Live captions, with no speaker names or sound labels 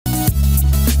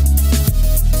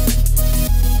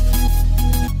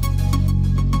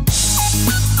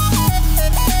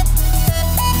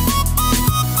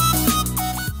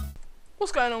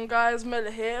going on, guys? Miller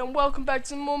here, and welcome back to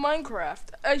some more Minecraft.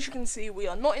 As you can see, we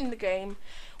are not in the game.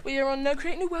 We are on the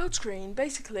Create New World screen.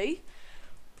 Basically,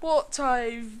 what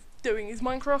I'm doing is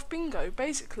Minecraft Bingo.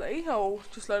 Basically, I'll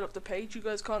just load up the page. You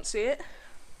guys can't see it,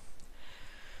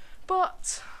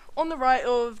 but on the right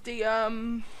of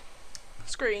the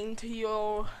screen to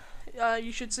your,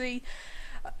 you should see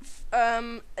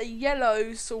a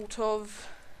yellow sort of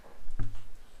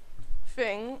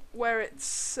thing where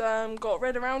it's got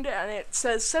red around it, and it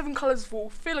says 7 colours of wool,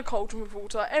 fill a cauldron with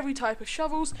water, every type of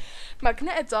shovels,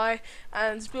 magnetic dye,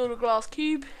 and build a glass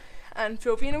cube, and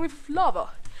fill Vienna with lava.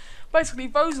 Basically,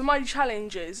 those are my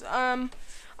challenges. I'm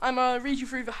gonna read you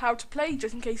through the how to play,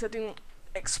 just in case I didn't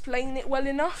explain it well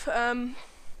enough.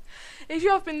 If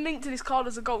you have been linked to this card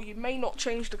as a goal, you may not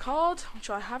change the card, which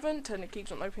I haven't, and it keeps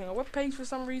on opening a web page for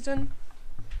some reason.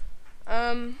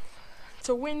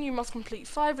 To win, you must complete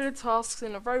 5 of the tasks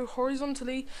in a row,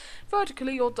 horizontally,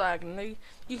 vertically, or diagonally.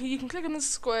 You can click on the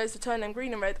squares to turn them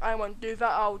green and red. I won't do that.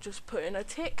 I'll just put in a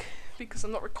tick because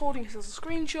I'm not recording this as a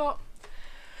screenshot.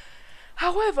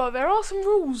 However, there are some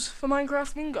rules for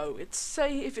Minecraft Bingo.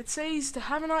 If it says to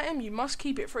have an item, you must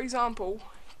keep it. For example,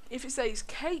 if it says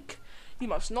cake, you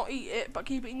must not eat it, but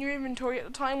keep it in your inventory at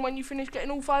the time when you finish getting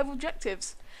all 5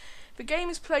 objectives. The game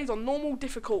is played on normal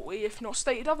difficulty. If not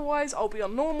stated otherwise, I'll be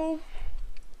on normal.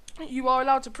 You are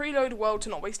allowed to preload a world to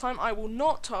not waste time. I will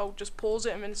not. I'll just pause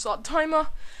it and then start the timer.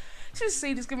 Since the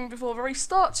seed is given before the race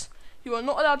starts, you are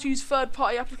not allowed to use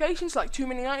third-party applications like Too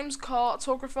Many Items,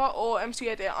 Cartographer, or MC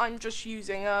Edit. I'm just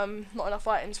using not enough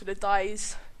items for the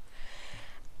dies.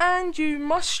 And you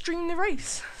must stream the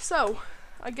race. So,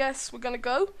 I guess we're gonna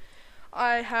go.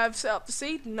 I have set up the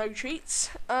seed, no cheats.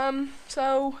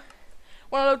 So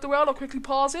when I load the world, I'll quickly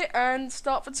pause it and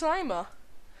start the timer.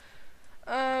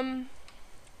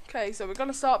 Okay, so we're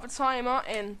gonna start the timer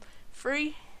in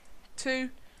 3, 2,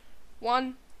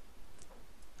 1.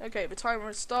 Okay, the timer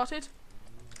has started.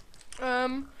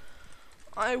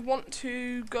 I want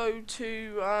to go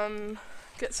to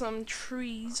get some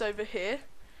trees over here.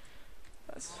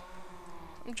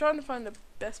 I'm trying to find the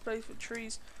best place for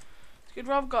trees. I'd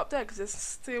rather go up there because there's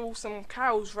still some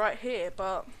cows right here,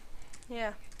 but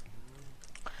yeah.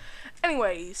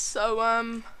 Anyways, so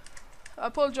I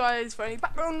apologise for any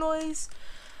background noise.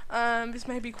 This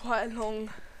may be quite a long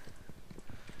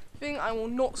thing.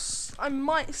 I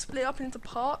might split up into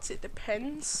parts, it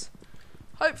depends.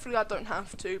 Hopefully I don't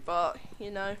have to, but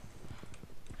you know,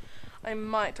 I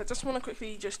might. I just want to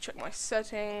quickly just check my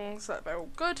settings that they're all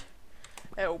good,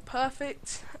 they're all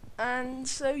perfect, and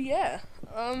so yeah.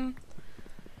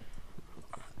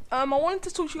 I wanted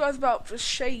to talk to you guys about the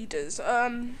shaders.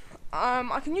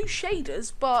 I can use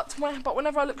shaders, but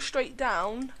whenever I look straight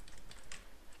down,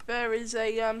 there is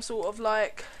a sort of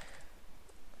like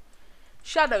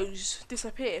shadows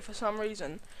disappear for some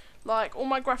reason. Like, all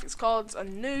my graphics cards are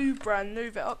new, brand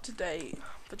new, they're up to date.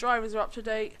 The drivers are up to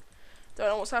date. Don't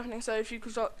know what's happening. So if you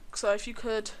could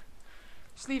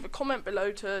just leave a comment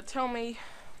below to tell me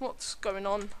what's going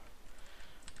on,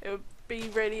 it would be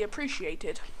really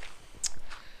appreciated.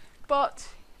 But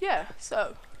yeah,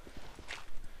 so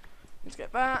let's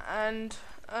get that, and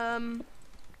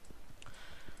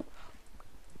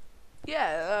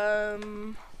yeah,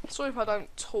 sorry if I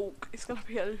don't talk. It's gonna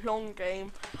be a long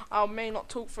game. I may not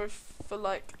talk for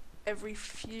like every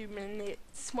few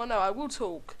minutes. Well, no, I will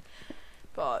talk,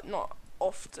 but not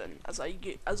often as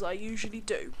I usually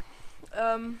do.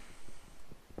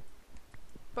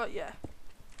 But yeah,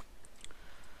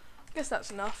 I guess that's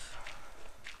enough.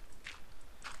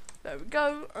 There we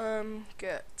go.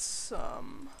 Get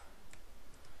some.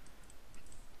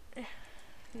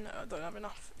 No, I don't have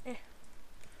enough.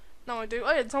 No, I do.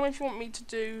 Oh yeah, tell me if you want me to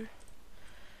do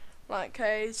like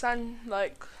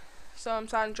some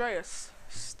San Andreas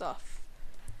stuff.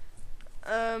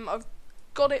 I've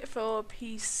got it for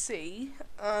PC,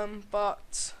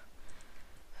 but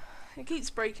it keeps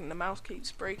breaking. The mouse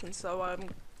keeps breaking, so I'm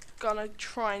gonna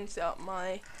try and set up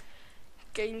my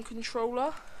game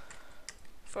controller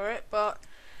for it. But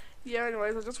yeah,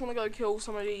 anyways, I just want to go kill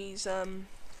some of these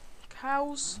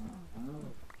cows,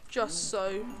 just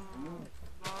so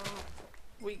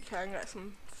we can get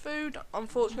some food.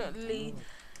 Unfortunately,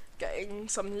 getting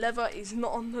some leather is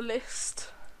not on the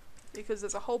list because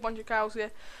there's a whole bunch of cows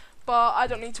here, but I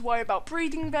don't need to worry about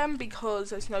breeding them because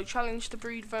there's no challenge to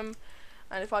breed them,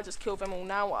 and if I just kill them all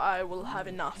now, I will have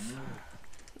enough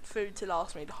food to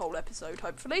last me the whole episode,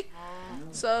 hopefully.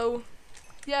 So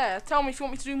yeah, tell me if you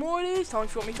want me to do more of these, tell me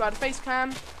if you want me to add a face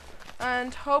cam,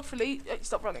 and hopefully,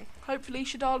 stop running, hopefully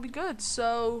should all be good.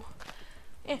 So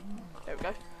yeah, there we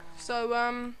go.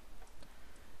 So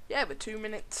yeah, we're 2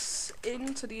 minutes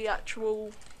into the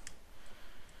actual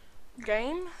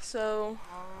game. So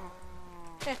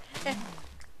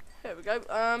here we go.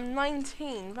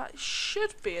 19. That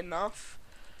should be enough,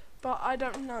 but I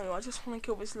don't know. I just want to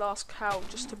kill this last cow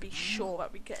just to be sure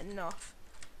that we get enough.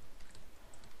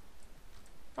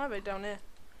 Why are they down here?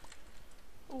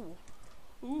 Ooh,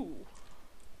 ooh.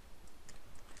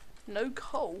 No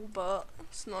coal, but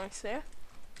it's nice here.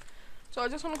 So I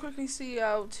just want to quickly see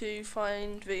how to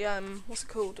find the what's it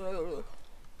called?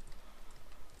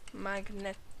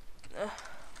 Magnet.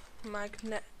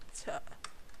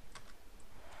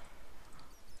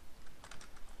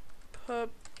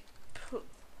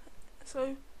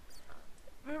 So,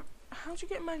 how do you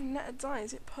get magnetar dye?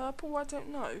 Is it purple? I don't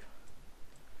know.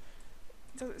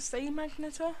 Does it say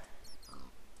magnetar?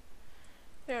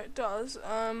 Yeah, it does.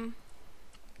 I'm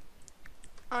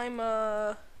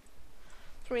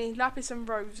 3 lapis and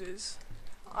roses.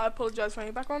 I apologise for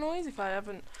any background noise if I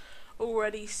haven't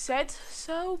already said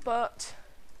so, but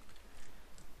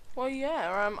well,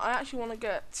 yeah. I actually want to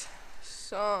get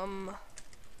some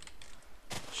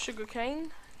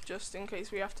sugarcane just in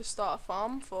case we have to start a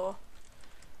farm for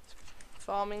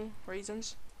farming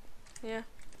reasons. Yeah,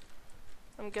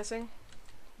 I'm guessing.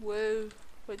 Whoa,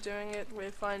 we're doing it. We're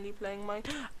finally playing mine.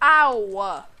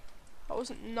 Ow! That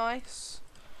wasn't nice.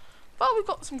 But we've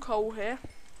got some coal here,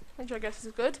 which I guess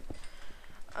is good.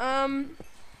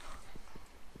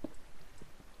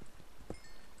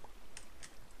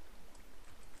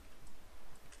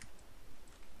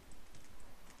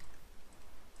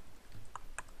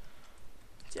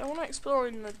 See, I want to explore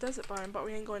in the desert biome, but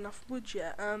we ain't got enough wood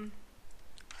yet. Let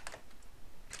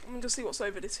me just see what's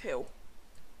over this hill.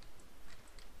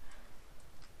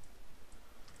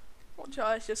 Watch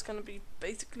out, it's just going to be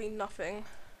basically nothing.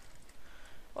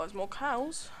 Well, there's more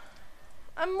cows.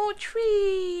 And more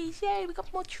trees! Yay, we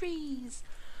got more trees!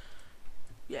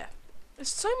 Yeah. There's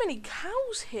so many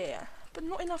cows here, but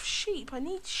not enough sheep. I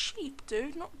need sheep,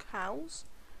 dude, not cows.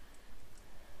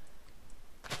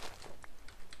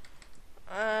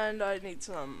 And I need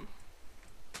some...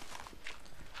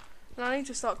 And I need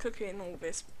to start cooking all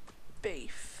this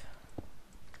beef.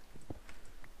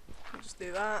 I'll just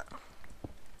do that.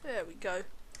 There we go.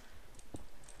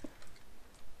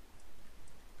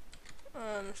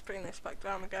 And let's bring this back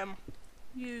down again.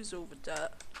 Use all the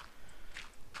dirt.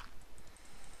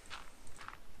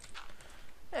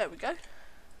 There we go.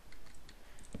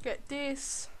 Get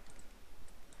this.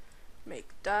 Make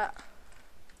that.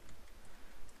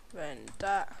 Then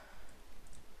that.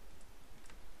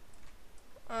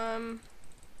 While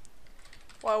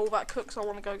all that cooks, I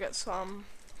want to go get some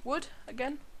wood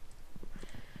again.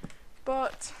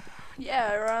 But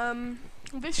yeah,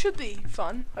 this should be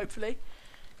fun, hopefully.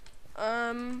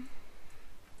 There's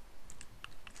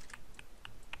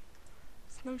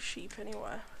no sheep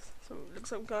anywhere, so it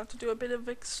looks like we're gonna have to do a bit of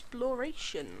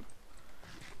exploration.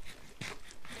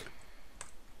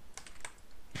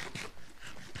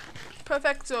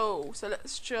 Perfecto. So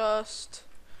let's just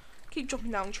keep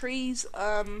chopping down trees.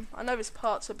 I know this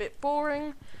part's a bit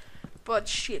boring, but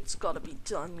shit's gotta be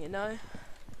done, you know.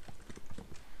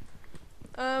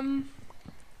 I'm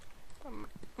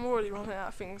already running out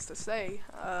of things to say.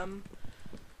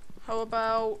 How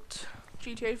about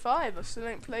GTA 5? I still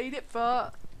ain't played it,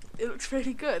 but it looks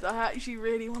really good. I actually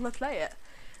really want to play it.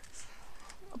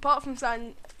 Apart from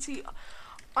saying, see,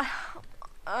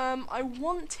 I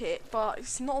want it, but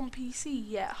it's not on PC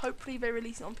yet. Hopefully they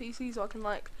release it on PC so I can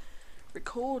like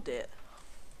record it.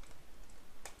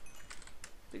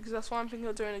 Because that's why I'm thinking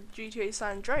of doing a GTA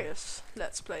San Andreas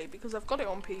Let's Play, because I've got it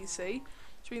on PC,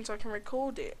 which means I can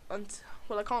record it. And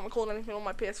well, I can't record anything on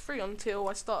my PS3 until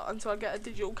I get a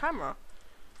digital camera,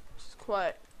 which is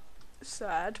quite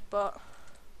sad. But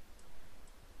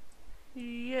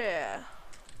yeah,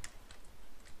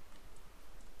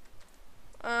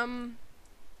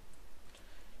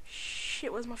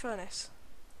 shit, where's my furnace?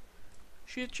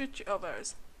 Shit. Oh, there it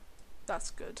is.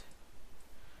 That's good.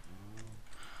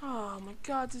 Oh my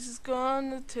god, this is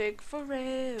gonna take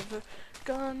forever.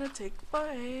 Gonna take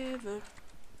forever.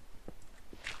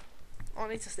 I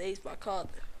need to sneeze, but I can't.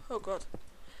 Oh god.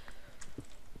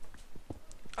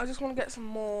 I just want to get some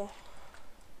more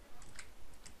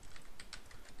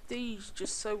these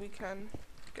just so we can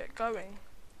get going.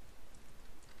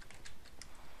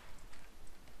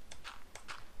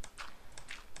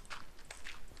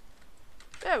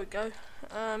 There we go.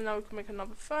 Now we can make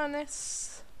another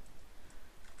furnace.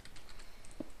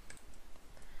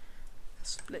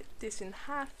 Split this in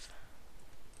half.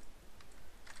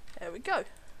 There we go.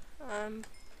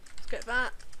 Let's get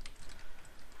that.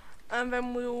 And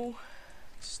then we'll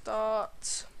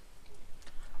start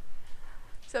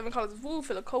 7 colours of wool,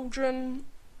 fill a cauldron,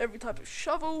 every type of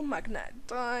shovel, magnetic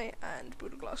die, and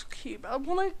build a glass cube. I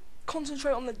want to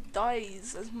concentrate on the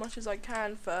dies as much as I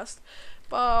can first,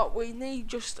 but we need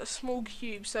just a small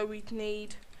cube, so we'd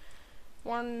need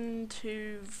 1,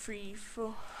 2, 3,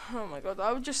 4. Oh my god,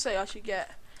 I would just say I should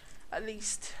get at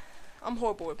least, I'm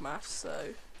horrible with maths, so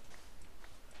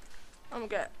I'm gonna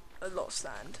get a lot of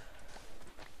sand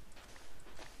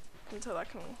until I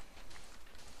can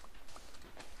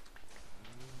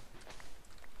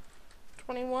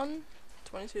 21,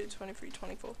 22, 23,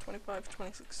 24, 25,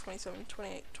 26, 27,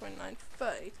 28, 29,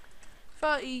 30.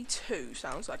 32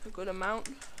 sounds like a good amount.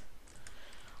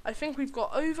 I think we've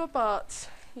got over, but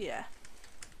yeah.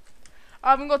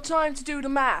 I haven't got time to do the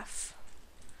math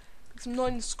because I'm not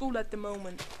in school at the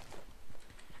moment.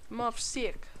 I'm off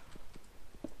sick.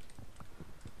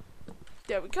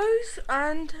 There we go,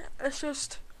 and let's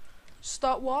just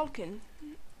start walking,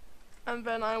 and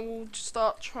then I will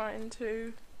start trying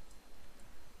to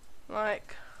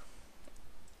like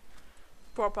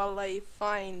properly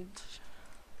find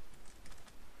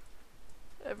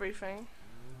everything.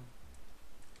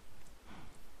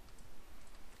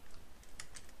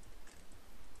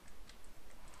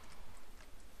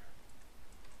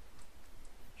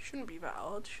 Shouldn't be that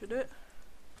hard, should it?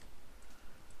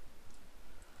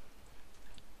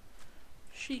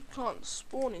 Sheep can't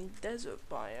spawn in desert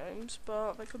biomes,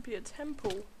 but there could be a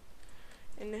temple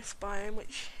in this biome,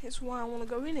 which is why I want to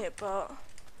go in it, but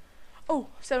oh,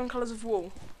 7 colours of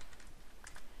wool.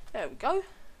 There we go.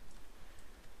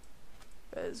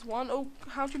 There's one. Oh,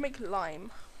 how do you make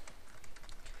lime?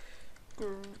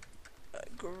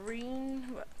 Green,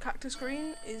 cactus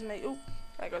green is made. Oh,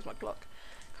 there goes my clock.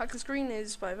 Cactus green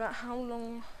is by that. How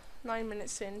long? 9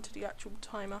 minutes into the actual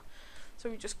timer. So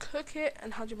we just cook it,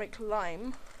 and how do you make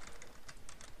lime?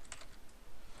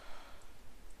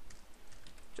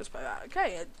 Just by that.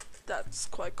 Okay, that's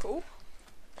quite cool.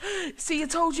 See, I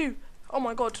told you! Oh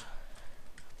my god.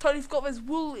 Totally forgot there's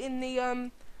wool in the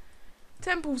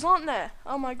temples, aren't there?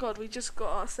 Oh my god, we just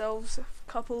got ourselves a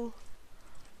couple.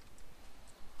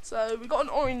 So we got an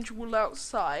orange wool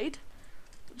outside,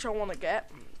 which I want to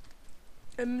get.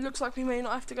 And looks like we may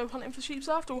not have to go hunting for sheep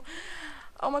after all.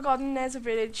 Oh my god, and there's a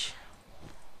village.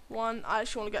 One, I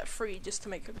actually want to get 3 just to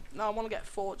make a, no, I want to get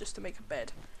 4 just to make a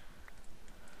bed.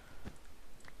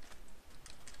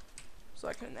 So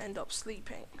I can end up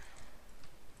sleeping.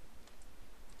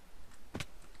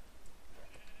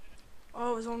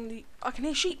 Oh, there's only, I can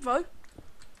hear sheep though.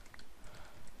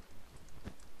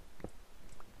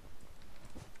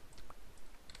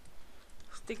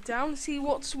 Let's dig down and see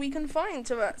what we can find.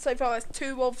 So far that's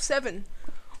 2 of 7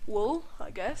 wool, I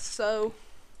guess, so.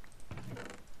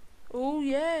 Oh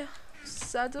yeah,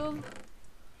 saddle,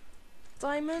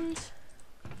 diamond.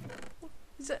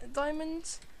 Is it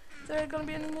diamonds? Is there gonna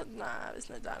be any? Nah, there's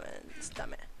no diamonds.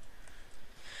 Damn it.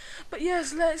 But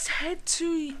yes, let's head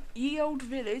to ye old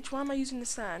village. Why am I using the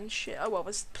sand? Shit. Oh well,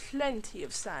 there's plenty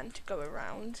of sand to go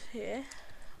around here.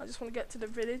 I just want to get to the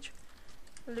village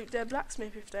and loot their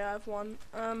blacksmith if they have one.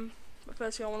 But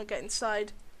firstly, I want to get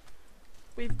inside.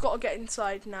 We've got to get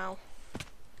inside now.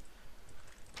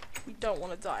 We don't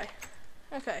want to die.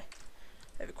 Okay.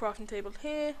 I have a crafting table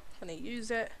here. Can I use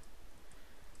it?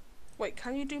 Wait,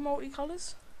 can you do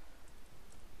multicolours?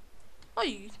 Oh,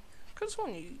 you could have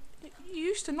sworn you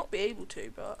used to not be able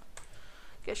to, but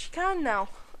guess you can now.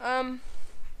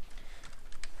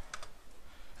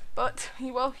 But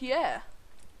well, yeah.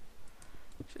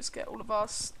 Just get all of our.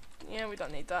 Yeah, we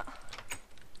don't need that.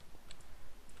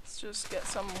 Let's just get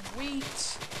some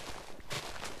wheat.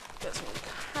 Get some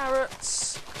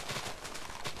carrots.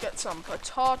 Get some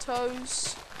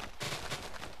potatoes.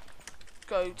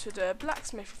 Go to the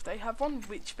blacksmith if they have one,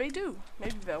 which they do.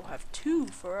 Maybe they'll have 2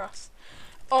 for us.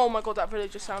 Oh my god, that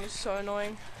villager sound is so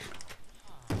annoying.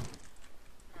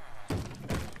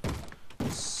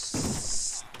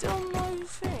 Still no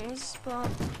things, but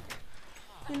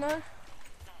you know.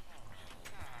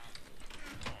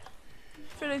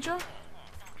 Villager.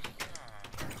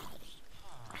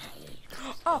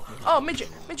 Oh,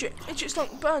 midgets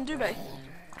don't burn, do they?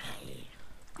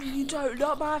 You don't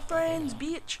like my friends,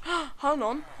 bitch. Hold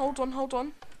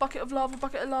on. Bucket of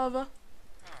lava.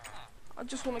 I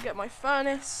just want to get my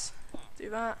furnace. Do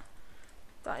that.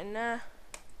 That in there.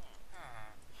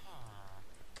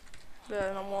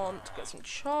 Then I want to get some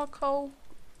charcoal.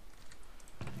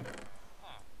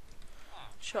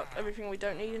 Chuck everything we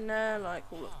don't need in there, like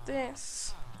all of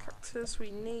this. Cactus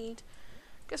we need.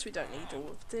 Guess we don't need all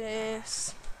of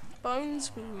this.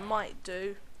 Bones we might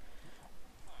do.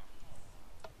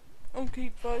 I'll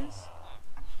keep those.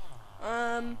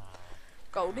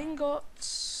 Gold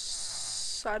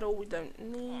ingots. saddle we don't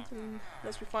need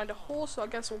unless we find a horse, so I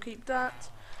guess we'll keep that.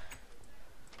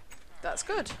 That's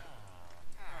good.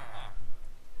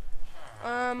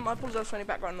 I apologise for any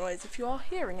background noise if you are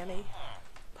hearing any.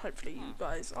 Hopefully you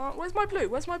guys aren't. Where's my blue?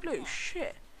 Where's my blue?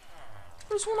 Shit. I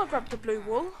just want to grab the blue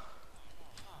wool.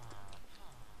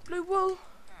 Blue wool.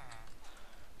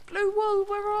 Blue wool,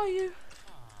 where are you?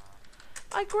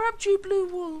 I grabbed you, blue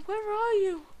wool. Where are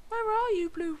you? Where are you,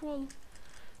 blue wool?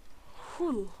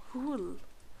 Wool, wool.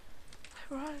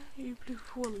 Where are you, blue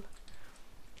wool?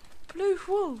 Blue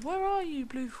wool, where are you,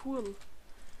 blue wool?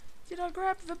 Did I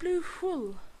grab the blue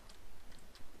wool?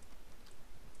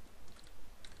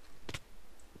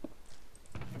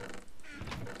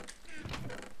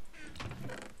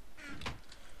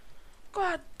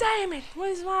 God damn it,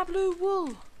 where's my blue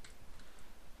wool?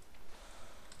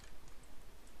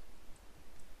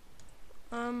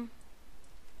 I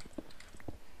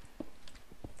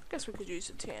guess we could use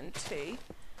the TNT.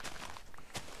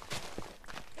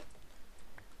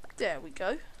 There we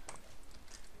go.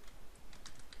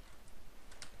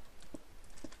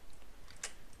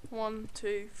 1,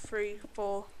 2, 3,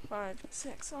 4, 5,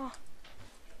 6. Oh,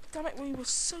 damn it, we were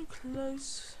so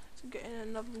close to getting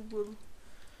another wool.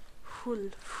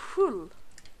 Wool.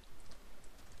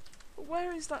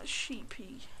 Where is that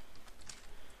sheepy?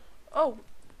 Oh,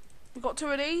 we got 2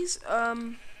 of these.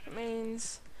 It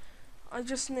means I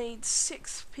just need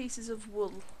 6 pieces of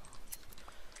wool.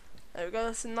 There we go,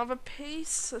 that's another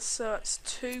piece. So it's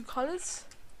 2 colours.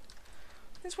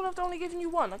 This one I've only given you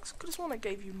 1. I could have sworn I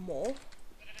gave you more.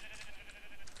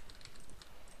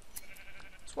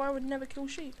 That's why I would never kill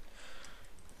sheep.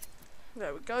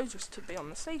 There we go, just to be on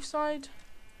the safe side.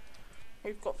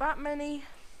 We've got that many.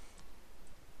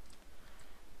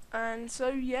 And so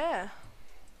yeah.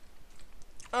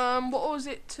 What was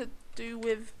it to do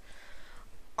with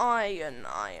iron?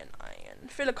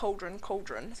 Fill a cauldron.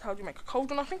 How do you make a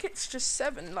cauldron? I think it's just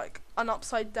 7, like an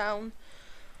upside down.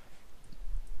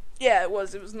 Yeah, it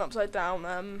was an upside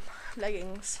down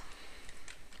leggings.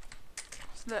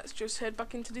 So let's just head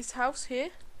back into this house here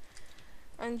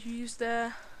and use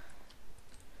their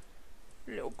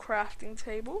little crafting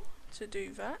table to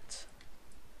do that.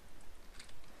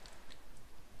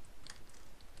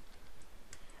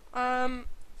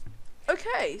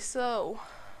 Okay, so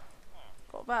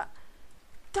got that.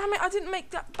 Damn it, I didn't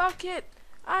make that bucket.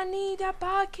 I need a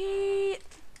bucket.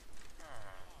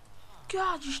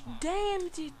 God, you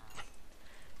damned it.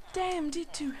 Damned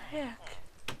it to heck.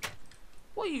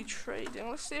 What are you trading?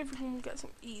 Let's see if we can get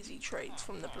some easy trades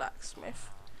from the blacksmith.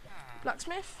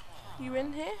 Blacksmith, you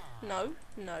in here? No.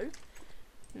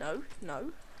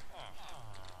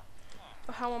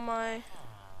 But how are my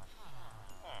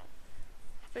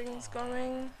things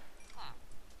going?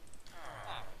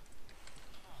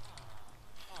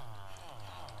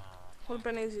 Would have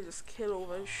been easy to just kill all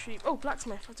those sheep. Oh,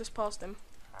 blacksmith, I just passed him.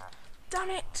 Damn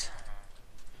it!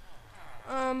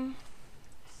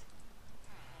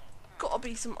 Gotta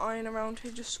be some iron around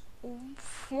here. Just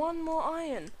 1 more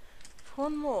iron.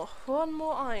 One more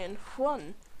iron.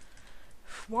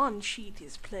 One sheet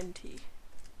is plenty.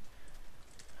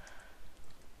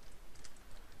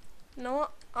 You know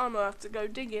what? I'm gonna have to go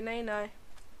digging, ain't I?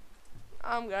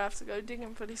 I'm gonna have to go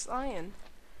digging for this iron.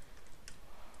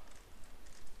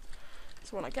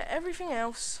 So when I get everything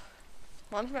else,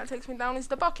 one thing that takes me down is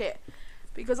the bucket,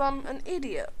 because I'm an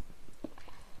idiot.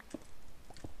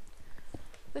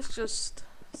 Let's just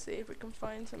see if we can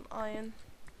find some iron.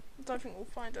 I don't think we'll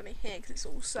find any here because it's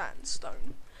all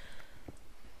sandstone.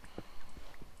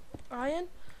 Iron?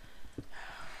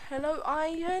 Hello,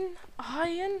 iron?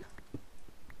 Iron?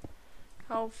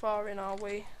 How far in are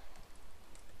we?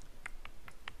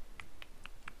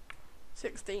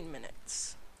 16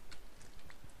 minutes.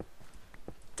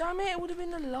 Damn it, it would have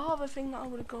been the lava thing that I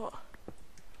would have got.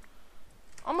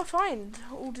 I'm gonna find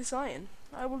all this iron.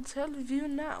 I will tell you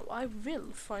now, I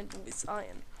will find all this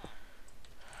iron.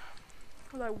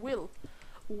 And I will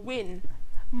win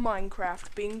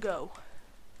Minecraft bingo.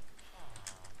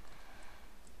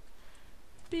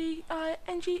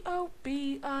 B-I-N-G-O,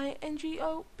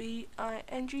 B-I-N-G-O,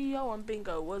 B-I-N-G-O, and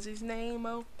bingo was his name,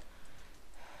 oh.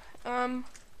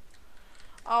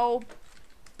 I'll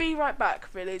be right back,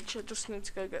 village. I just need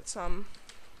to go get some.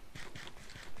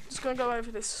 Just gonna go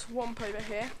over this swamp over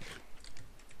here.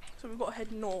 So we've got to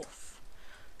head north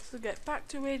to get back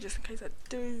to it, just in case I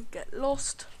do get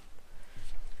lost.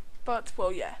 But,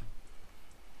 well, yeah.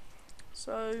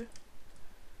 So,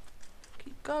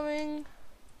 keep going.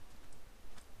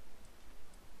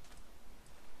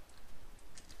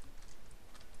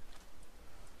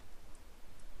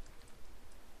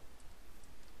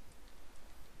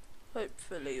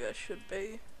 Hopefully there should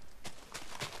be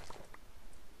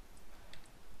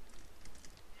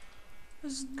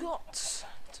There's got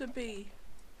to be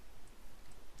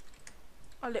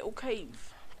a little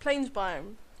cave. Plains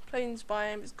biome. Plains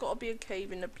biome. It's got to be a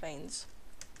cave in the plains.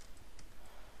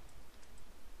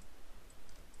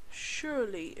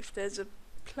 Surely, if there's a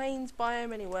plains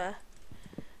biome anywhere,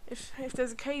 if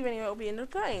there's a cave anywhere, it'll be in the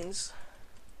plains.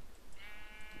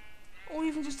 Or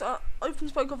even just an open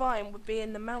spoke of iron would be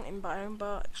in the mountain biome,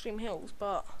 but extreme hills.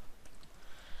 But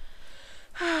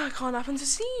I can't happen to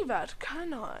see that,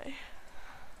 can I?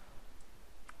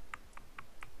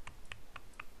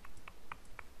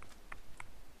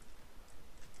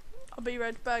 I'll be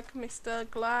right back, Mr.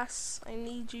 Glass. I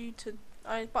need you to.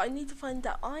 But I need to find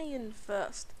that iron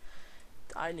first.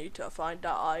 I need to find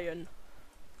that iron.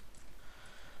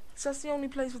 So that's the only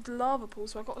place with the lava pool,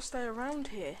 so I've got to stay around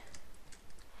here.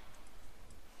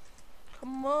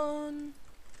 Come on.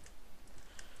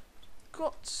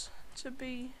 Got to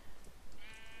be.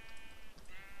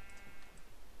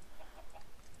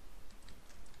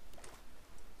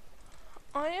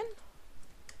 Iron?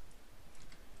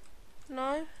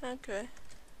 No? Okay.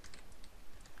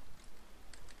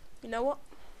 You know what?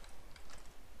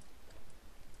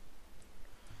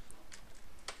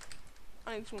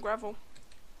 I need some gravel.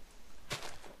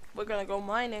 We're gonna go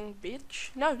mining, bitch.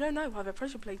 No, I have a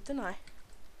pressure plate, didn't I?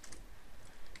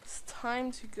 It's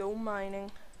time to go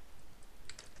mining.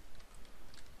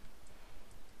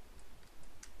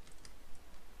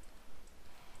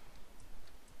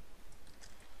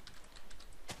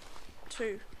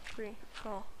 Two, 3,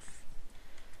 4,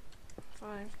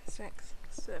 5, 6,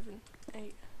 7,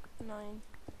 8, 9.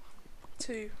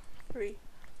 2, 3,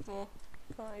 4,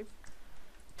 5.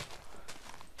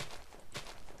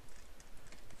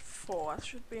 4, that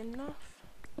should be enough.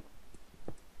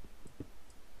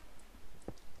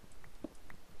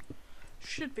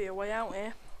 Should be a way out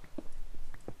here.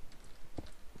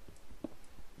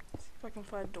 See if I can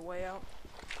find the way out.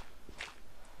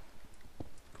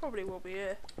 Probably will be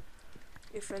here,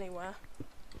 if anywhere.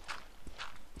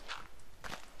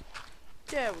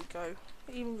 There we go.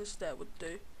 Even just there would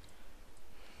do.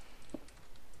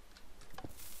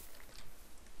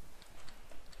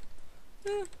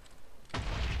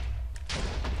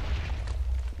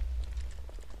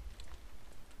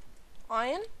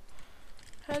 Iron?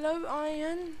 Hello,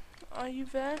 Iron. Are you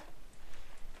there?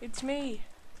 It's me,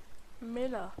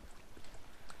 Miller.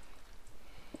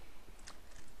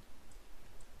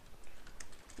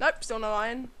 Nope, still no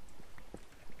iron.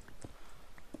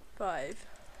 5.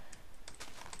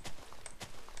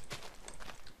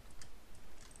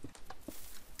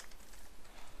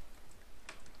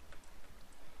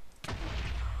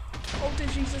 Oh, did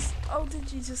Jesus? Oh, did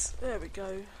Jesus? There we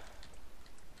go.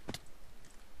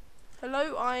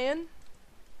 Hello, Iron.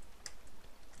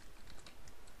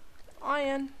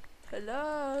 Iron.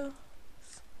 Hello.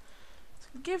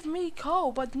 Give me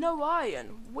coal, but no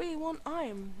iron. We want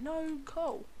iron, no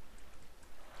coal.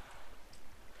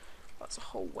 That's a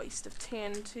whole waste of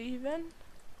TNT then.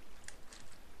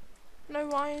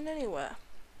 No iron anywhere.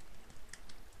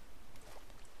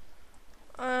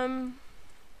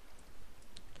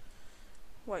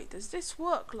 Wait, does this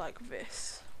work like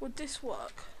this? Would this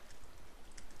work?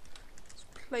 Let's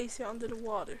place it under the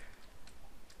water.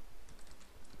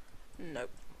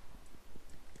 Nope.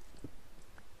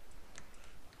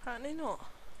 Apparently not.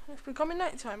 It's becoming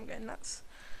night time again.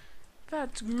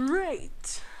 That's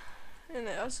great. Isn't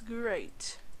it? That's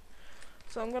great.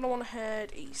 So I'm gonna want to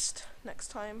head east next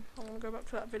time. I'm gonna go back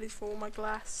to that village for all my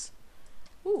glass.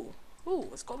 Ooh,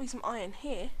 there's got to be some iron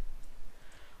here.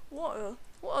 What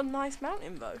a nice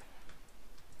mountain though.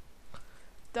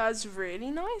 That's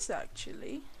really nice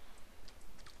actually.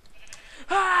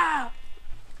 Ah!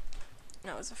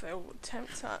 That was a failed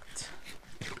attempt at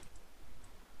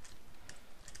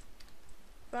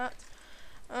that.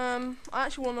 I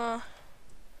actually wanna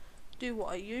do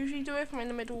what I usually do if I'm in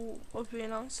the middle of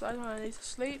being outside and I need to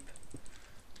sleep.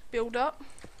 Build up,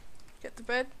 get to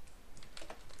bed,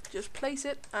 just place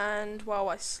it, and while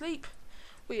I sleep,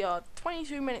 we are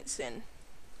 22 minutes in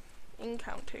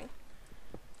counting.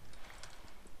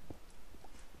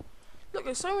 Look,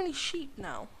 there's so many sheep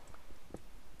now.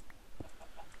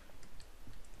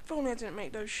 If only I didn't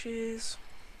make those shears.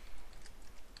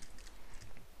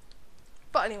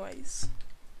 But anyways,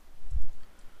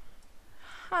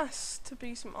 has to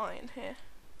be some iron here.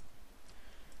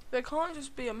 There can't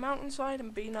just be a mountainside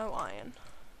and be no iron.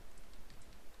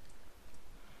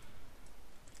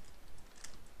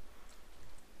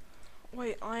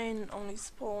 Wait, iron only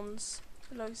spawns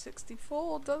below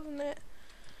 64, doesn't it?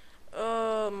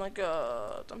 Oh my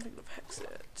god, I'm thinking of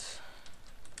Hexit.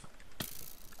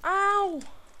 Ow!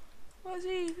 Where's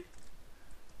he?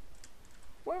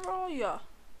 Where are ya?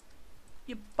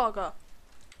 You bugger.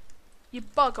 You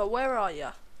bugger, where are you?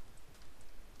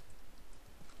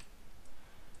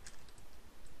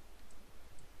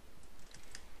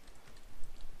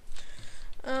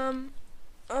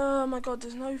 Oh my god,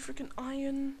 there's no freaking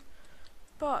iron.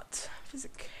 But there's a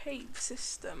cave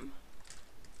system,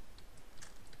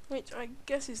 which I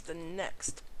guess is the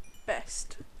next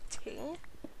best thing.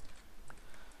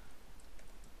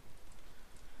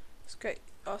 Let's get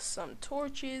us some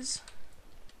torches.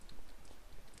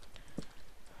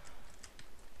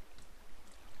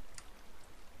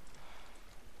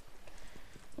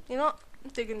 You know what?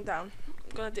 I'm digging down.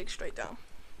 I'm gonna dig straight down.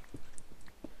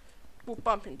 We'll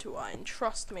bump into iron.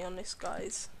 Trust me on this,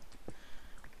 guys.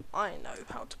 I know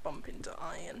how to bump into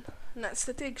iron. And that's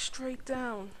to dig straight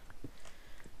down.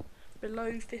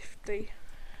 Below 50.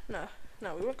 No,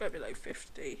 we won't go below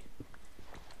 50.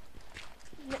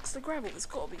 Next to gravel, there's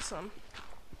got to be some.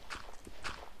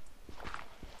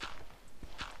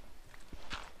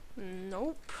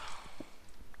 Nope.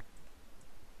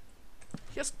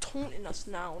 Just taunting us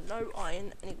now. No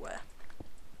iron anywhere.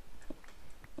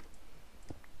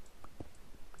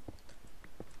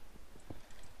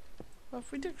 Well,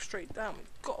 if we dig straight down,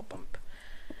 we've got to bump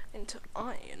into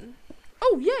iron.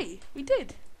 Oh, yay! We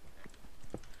did!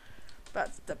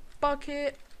 That's the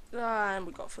bucket. And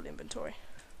we got full inventory.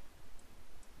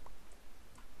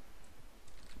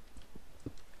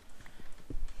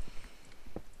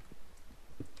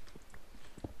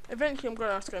 Eventually, I'm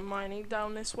gonna have to go mining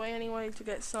down this way anyway to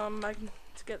get some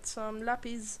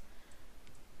lapis.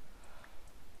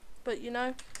 But you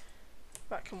know,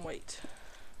 that can wait.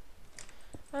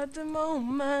 At the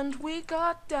moment, we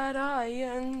got that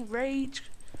iron rage.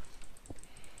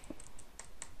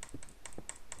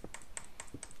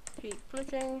 Keep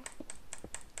clicking.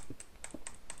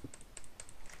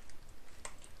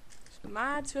 It's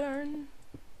my turn.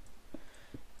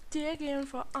 Digging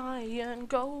for iron,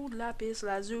 gold, lapis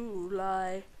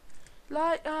lazuli.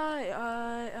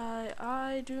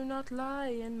 I do not lie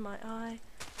in my eye,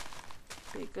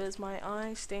 because my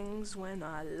eye stings when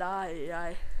I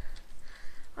lie.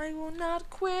 I will not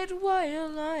quit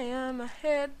while I am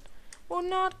ahead, will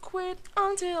not quit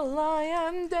until I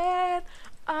am dead.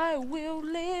 I will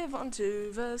live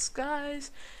unto the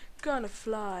skies, gonna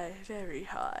fly very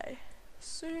high.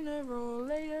 Sooner or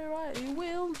later I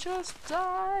will just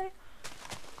die.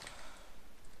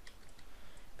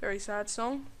 Very sad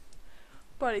song,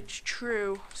 but it's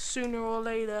true. Sooner or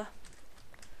later,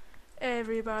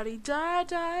 everybody die,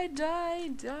 die, die,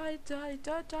 die, die,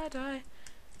 die, die, die.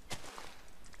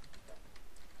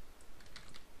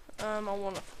 I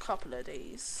want a couple of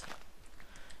these.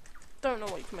 Don't know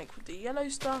what you can make with the yellow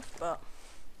stuff, but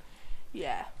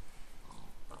yeah.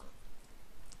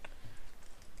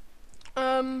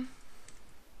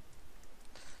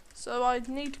 So I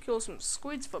need to kill some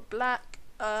squids for black.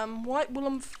 White wool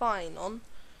I'm fine on.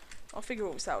 I'll figure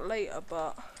all this out later,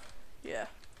 but yeah.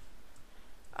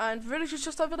 And the village is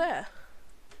just over there.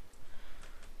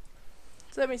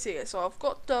 So let me see it. So I've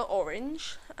got the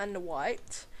orange and the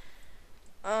white.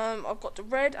 I've got the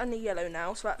red and the yellow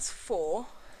now, so that's 4.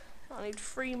 I need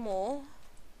 3 more.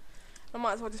 I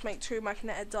might as well just make 2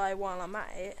 magnetic dye while I'm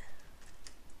at it.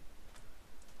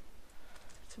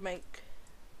 To make...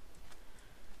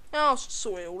 I'll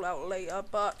sort it all out later,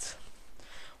 but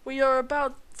we are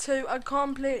about to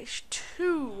accomplish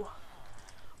 2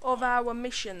 of our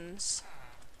missions.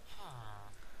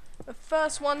 The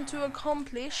first one to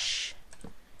accomplish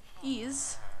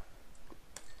is...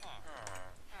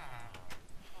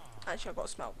 Actually, I've got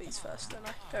to smelt these first, don't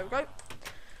I? There we go.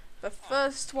 The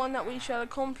first one that we shall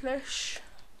accomplish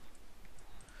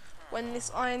when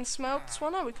this iron smelts.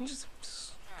 Well, no, we can just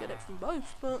get it from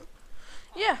both, but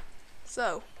yeah.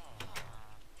 So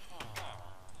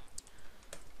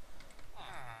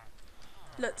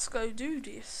let's go do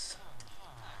this.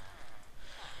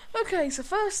 Okay, so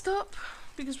first up,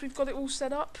 because we've got it all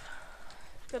set up,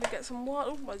 gotta get some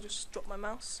water. Oh, I just dropped my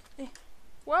mouse.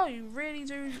 Well, you really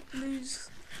do lose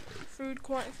food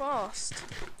quite fast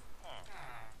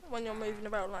when you're moving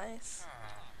about like this.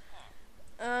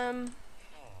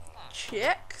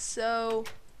 Check. So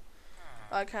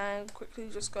I can quickly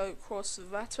just go cross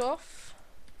that off.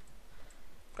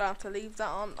 Gonna have to leave that,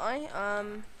 aren't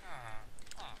I?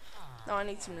 Now I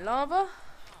need some lava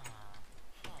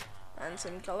and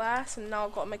some glass, and now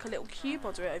I've got to make a little cube.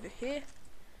 I'll do it over here.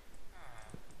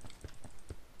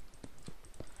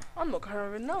 I'm not gonna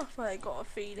have enough, I got a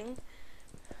feeling.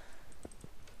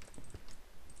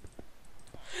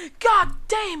 God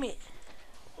damn it!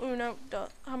 Oh no,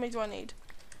 how many do I need?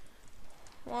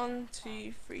 1,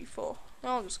 2, 3, 4.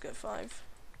 I'll just get 5.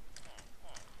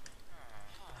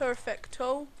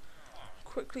 Perfecto.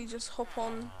 quickly just hop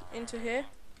on into here.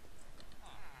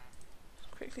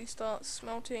 Quickly start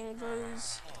smelting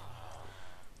those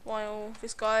while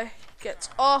this guy gets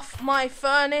off my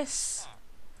furnace.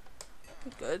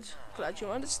 Good. Glad you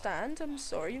understand. I'm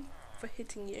sorry for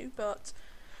hitting you, but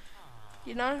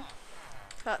you know,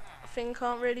 that thing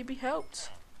can't really be helped.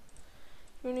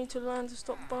 You need to learn to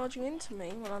stop barging into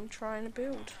me when I'm trying to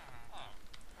build.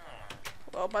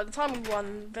 Well, by the time we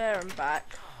run there and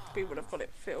back, we would have got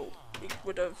it filled. We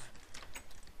would have.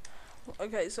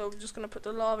 Okay, so we're just going to put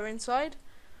the lava inside.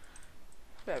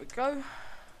 There we go.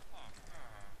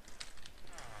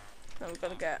 Now we're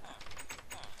going to get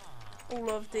all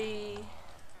of the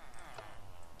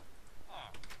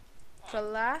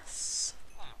glass.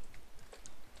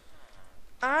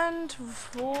 And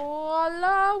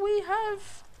voila, we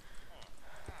have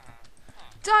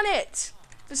done it!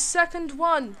 The second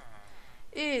one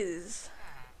is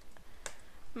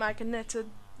that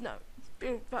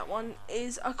one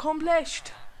is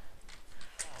accomplished.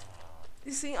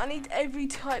 You see, I need every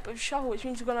type of shovel, which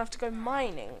means we're going to have to go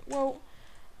mining. Well,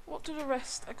 what do the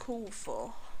rest are called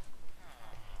for?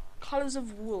 Colours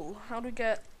of wool. How do we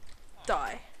get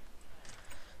dye?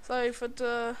 So for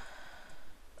the...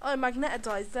 Oh, magnetic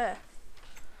dye's there.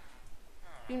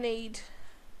 You need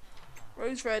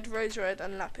rose red,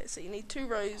 and lapis. So you need 2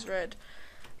 rose red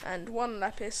and 1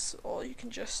 lapis, or you can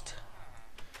just...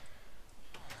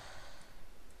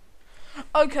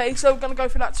 Okay, so we're gonna go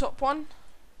for that top one.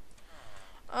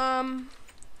 Got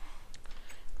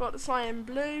the cyan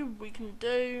blue. We can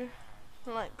do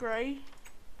light grey.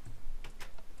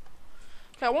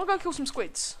 Okay, I want to go kill some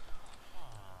squids.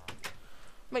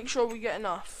 Make sure we get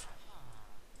enough.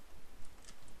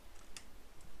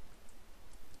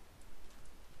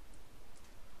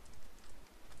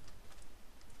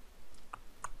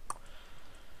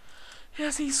 Yeah,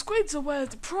 see, squids are where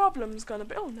the problem's gonna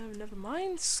be. Oh no, never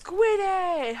mind.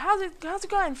 Squiddy! How's it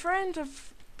going, friend?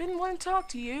 I've been wanting to talk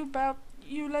to you about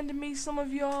you lending me some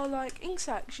of your, like, ink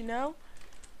sacs, you know?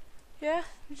 Yeah?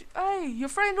 Hey, your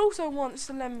friend also wants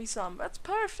to lend me some. That's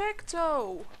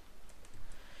perfecto!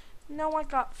 Now I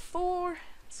got 4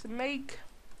 to make.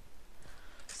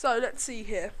 So, let's see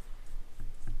here.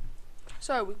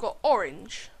 So, we've got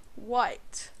orange,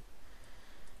 white.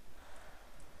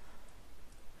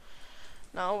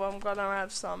 Now I'm gonna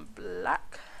have some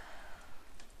black.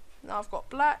 Now I've got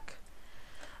black.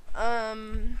 Now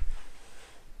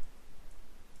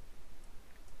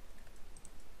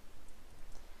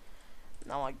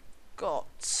I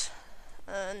got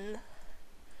an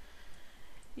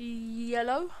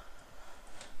yellow.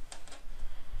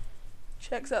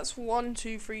 Checks that's 1,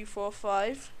 2, 3, 4,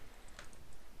 5.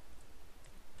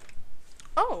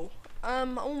 Oh,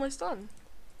 almost done.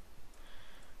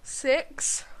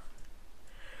 6.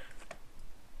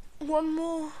 1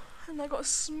 more, and I gotta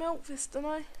smelt this, don't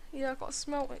I? Yeah, I gotta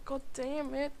smelt it, god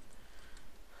damn it.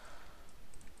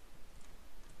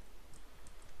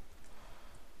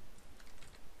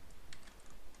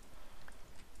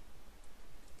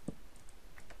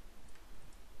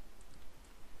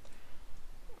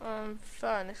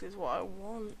 Furnace is what I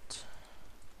want.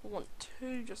 I want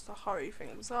 2 just to hurry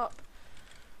things up.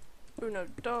 Uno,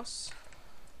 dos.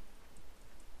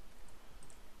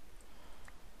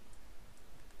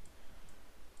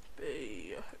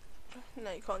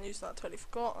 No, you can't use that, totally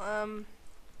forgot.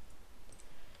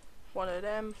 1 of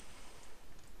them.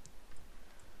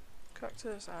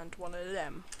 Cactus and 1 of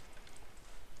them.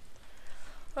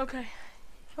 Okay.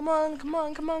 Come on, come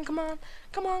on, come on, come on.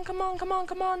 Come on, come on, come on,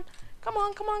 come on. Come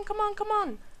on, come on, come on,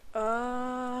 come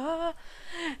on.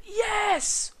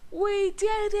 Yes! We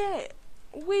did it!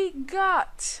 We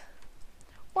got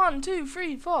 1, 2,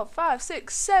 3, 4, 5,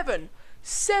 6, 7.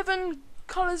 7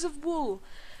 colours of wool.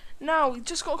 Now we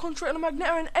just got to concentrate on the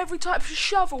magneto and every type of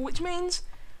shovel, which means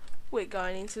we're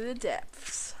going into the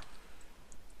depths.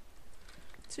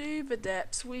 To the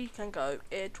depths we can go.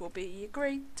 It will be a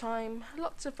great time,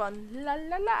 lots of fun, la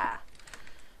la la.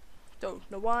 Don't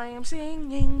know why I'm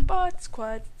singing, but it's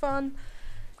quite fun.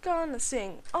 Gonna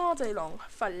sing all day long,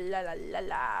 fa la la la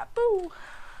la, boo.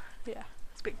 Yeah,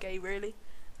 it's a bit gay really,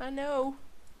 I know.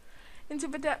 Into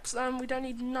the depths, we don't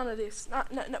need none of this. No,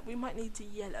 we might need the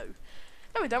yellow.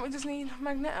 No we don't, we just need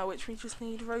magneto, which we just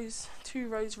need 2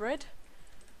 rose red,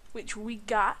 which we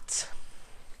got.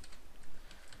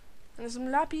 And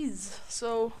some lapis,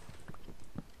 so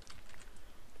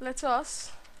let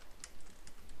us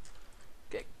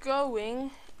get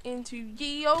going into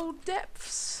ye old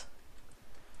depths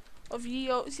of ye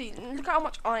old. See, look how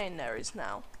much iron there is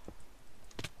now.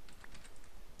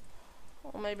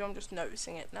 Or maybe I'm just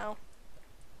noticing it now.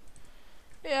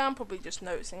 Yeah, I'm probably just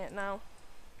noticing it now.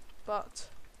 But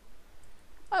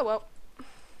Oh well.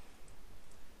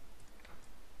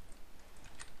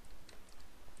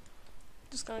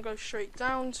 Just gonna go straight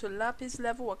down to lapis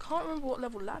level. I can't remember what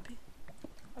level lapis.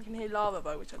 I can hear lava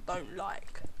though, which I don't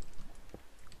like.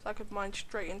 So I could mine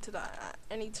straight into that at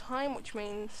any time, which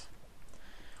means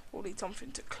we'll need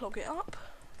something to clog it up.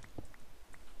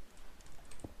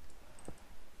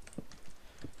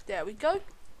 There we go.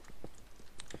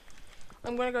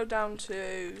 I'm gonna go down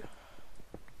to...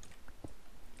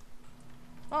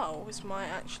 Oh, this might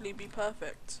actually be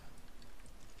perfect.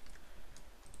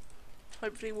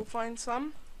 Hopefully we'll find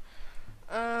some.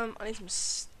 I need some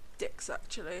sticks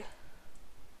actually.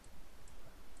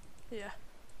 Yeah.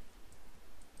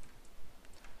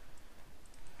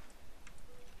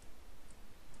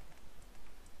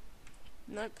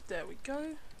 Nope, there we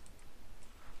go.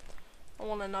 I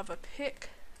want another pick.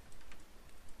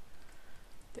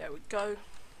 There we go.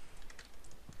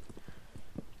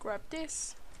 Grab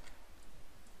this.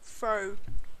 Throw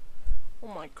all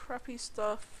my crappy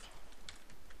stuff.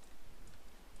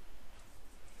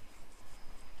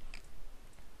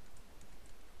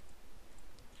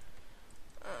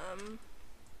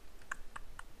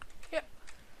 Yep.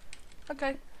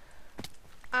 Okay.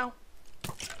 Ow.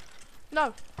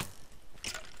 No.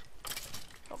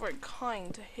 Not very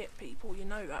kind to hit people, you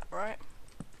know that, right?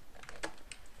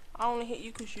 I only hit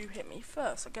you because you hit me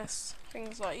first. I guess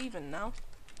things are even now.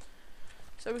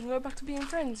 So we can go back to being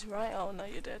friends, right? Oh no,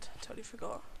 you did. Totally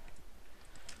forgot.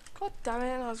 God damn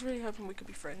it, I was really hoping we could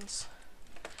be friends.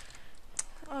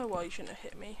 Oh well, you shouldn't have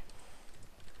hit me.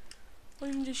 Or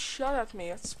even just shot at me.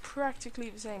 That's practically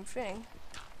the same thing.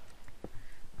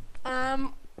 I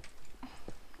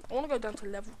want to go down to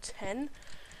level 10.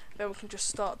 Then we can just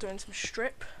start doing some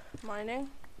strip mining.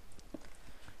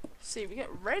 See, we get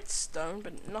redstone,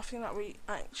 but nothing that we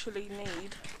actually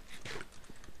need.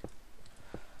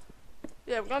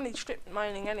 Yeah, we're gonna need strip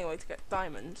mining anyway to get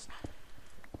diamonds.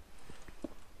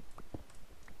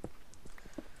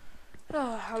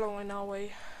 Oh, how long are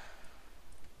we?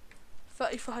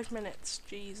 35 minutes,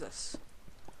 Jesus.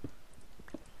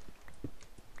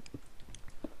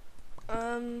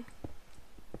 Oh,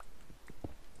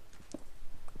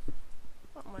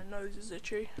 my nose is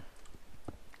itchy.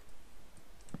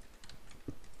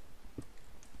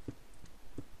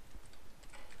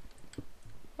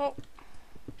 Oh,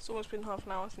 it's almost been half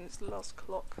an hour since the last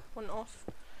clock went off.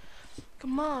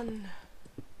 Come on.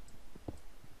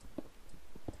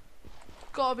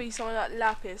 Gotta be some of that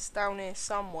lapis down here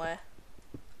somewhere.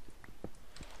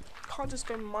 Can't just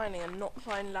go mining and not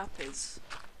find lapis.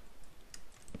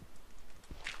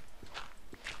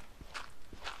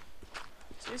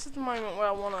 So this is the moment where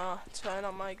I wanna turn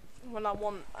up my, when I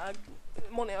want a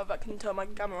monitor that can turn my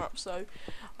gamma up so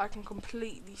I can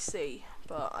completely see,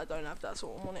 but I don't have that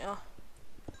sort of monitor.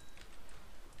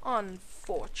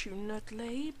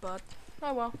 Unfortunately, but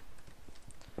oh well.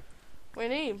 We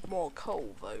need more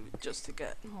coal though, just to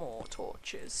get more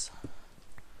torches.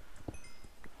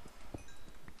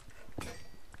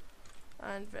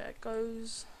 And there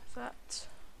goes that.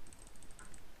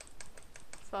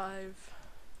 5.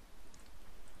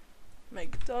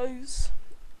 Make those.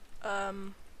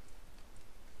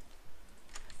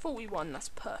 41, that's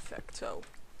perfect. So,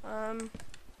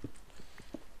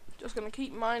 just gonna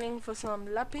keep mining for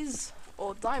some lapis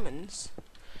or diamonds.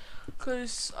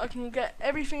 Because I can get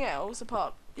everything else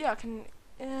apart. Yeah, I can.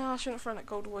 Yeah, I shouldn't have thrown that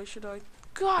gold away, should I?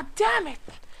 God damn it!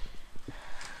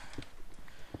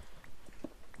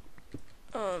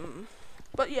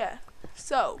 But yeah,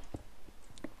 so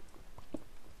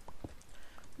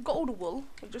got all the wool.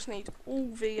 We just need all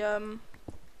the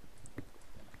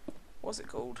what's it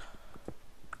called?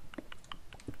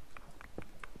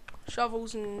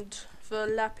 Shovels and the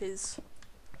lapis.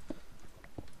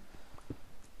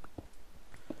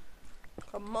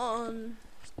 Come on,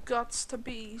 there's gots to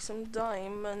be some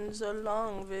diamonds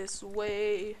along this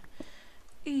way,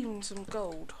 even some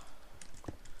gold.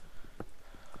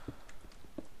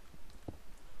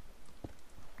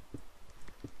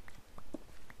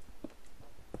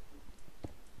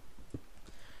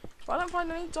 If I don't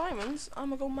find any diamonds,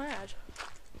 I'm gonna go mad.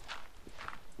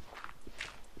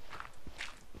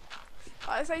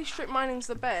 I say strip mining's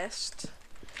the best.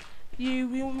 You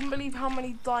wouldn't believe how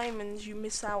many diamonds you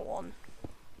miss out on.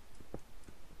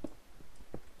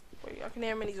 Wait, I can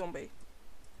hear a mini zombie.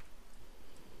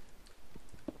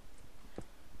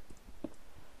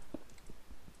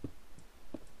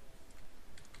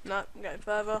 No, I'm going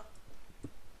further.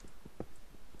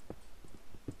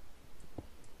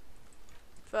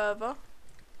 Further.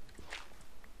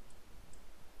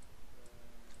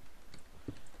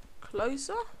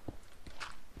 Closer.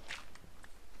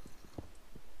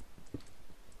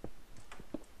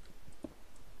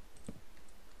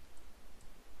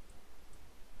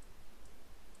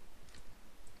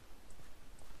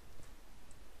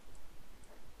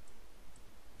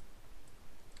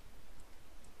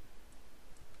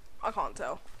 I can't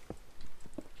tell.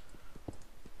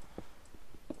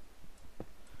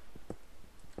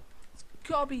 There's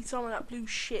gotta be some of that blue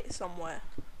shit somewhere.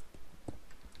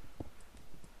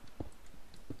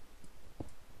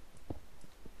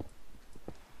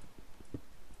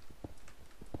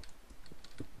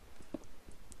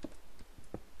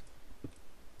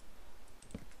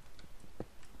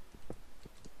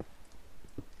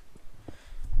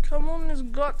 Come on, there's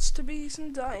got to be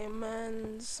some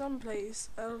diamonds someplace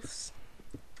else.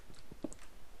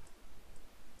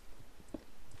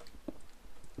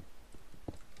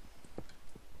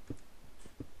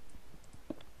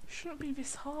 Shouldn't be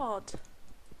this hard.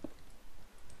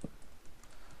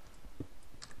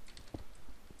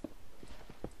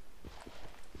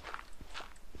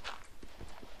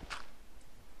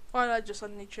 Why did I just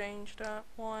suddenly change that?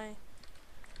 Why?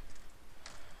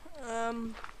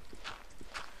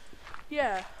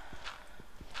 Yeah.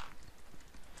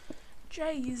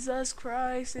 Jesus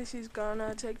Christ, this is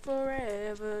gonna take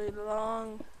forever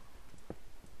long.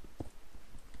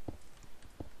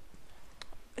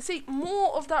 See,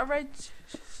 more of that red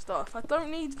stuff. I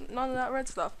don't need none of that red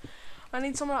stuff. I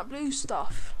need some of that blue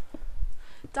stuff.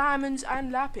 Diamonds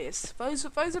and lapis. Those are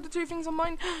the two things on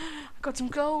mine. I got some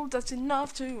gold. That's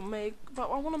enough to make. But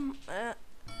I want to.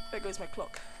 There goes my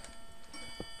clock.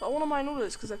 But I want to mine all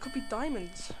this because there could be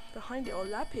diamonds behind it or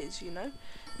lapis. You know.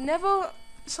 Never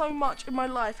so much in my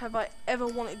life have I ever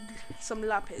wanted some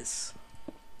lapis.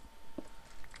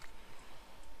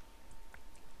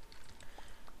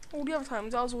 All the other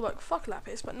times I was all like, fuck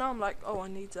lapis, but now I'm like, oh, I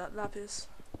need that lapis.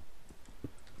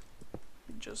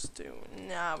 Just do.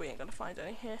 Nah, we ain't gonna find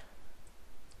any here.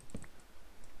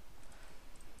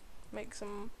 Make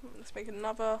some. Let's make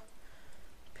another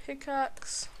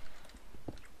pickaxe.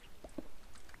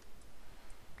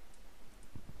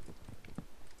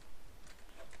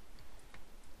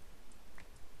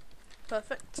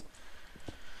 Perfect.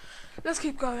 Let's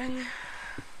keep going.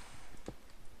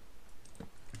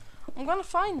 I'm gonna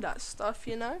find that stuff,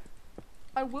 you know.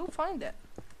 I will find it.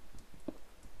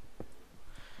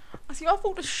 I see. I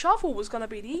thought the shovel was gonna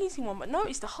be the easy one, but no,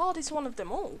 it's the hardest one of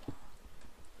them all.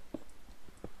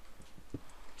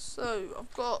 So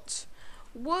I've got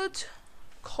wood,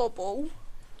 cobble.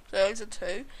 Those are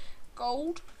 2.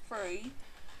 Gold 3.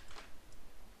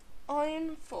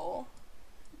 Iron 4.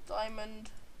 Diamond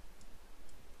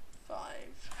 5.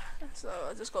 So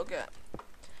I just gotta get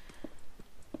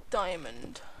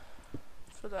diamond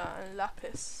for that and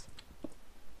lapis.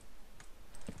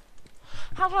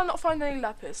 How did I not find any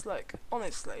lapis? Like,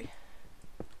 honestly.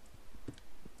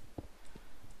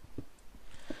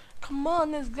 Come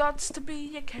on, there's got to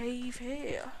be a cave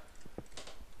here.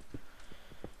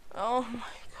 Oh my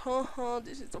god,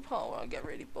 this is the part where I get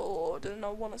really bored and I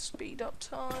want to speed up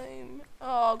time.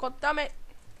 Oh, god damn it.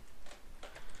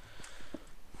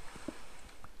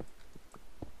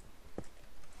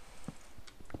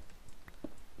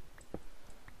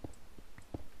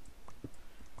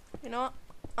 You know what?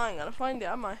 I ain't gonna find it,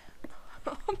 am I?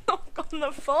 I'm not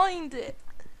gonna find it.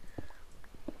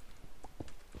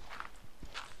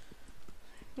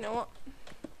 You know what?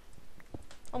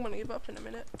 I'm gonna give up in a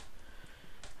minute.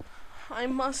 I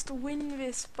must win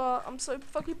this, but I'm so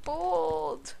fucking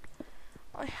bored.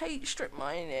 I hate strip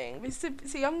mining.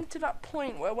 See, I'm to that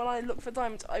point where when I look for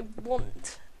diamonds, I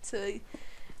want to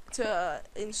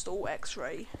install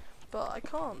X-ray, but I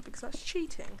can't because that's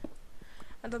cheating,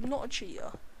 and I'm not a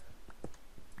cheater.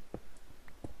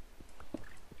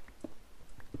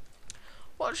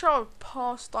 Watch how I've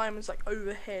passed diamonds like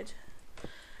overhead,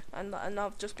 and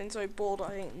I've just been so bored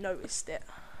I ain't noticed it.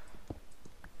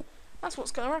 That's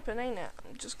what's gonna happen, ain't it?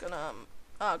 I'm just gonna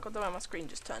oh god damn, my screen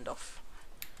just turned off.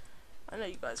 I know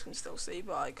you guys can still see,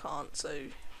 but I can't. So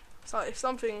if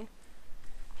something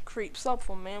creeps up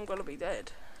on me, I'm gonna be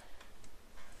dead.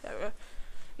 There we go.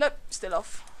 Nope, still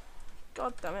off.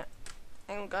 God damn it.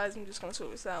 Hang on, guys, I'm just gonna sort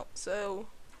this out. So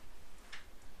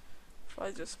if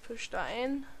I just push that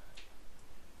in.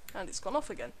 And it's gone off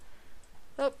again.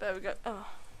 Oh, there we go. Oh.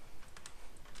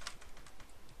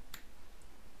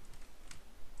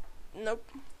 Nope.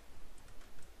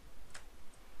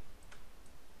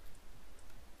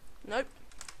 Nope.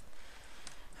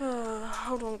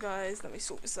 Hold on, guys. Let me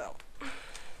sort this out.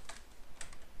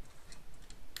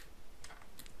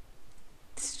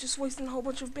 This is just wasting a whole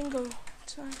bunch of bingo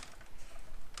time.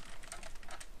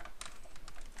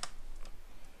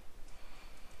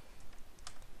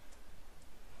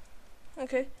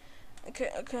 Okay.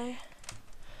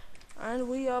 And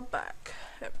we are back.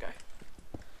 There we go.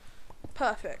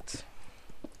 Perfect.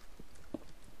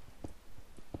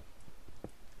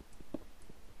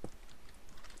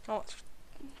 How much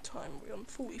time are we on?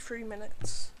 43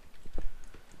 minutes.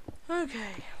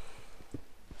 Okay.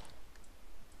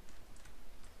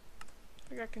 I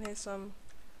think I can hear some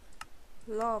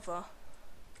lava.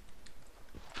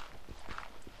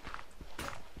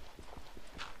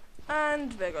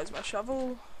 And there goes my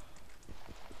shovel.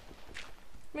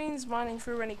 Means mining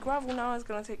through any gravel now is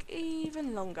going to take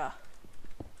even longer.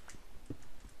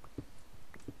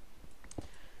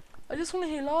 I just want to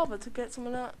hear lava to get some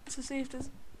of that, to see if there's...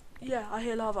 Yeah, I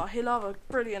hear lava,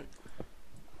 brilliant.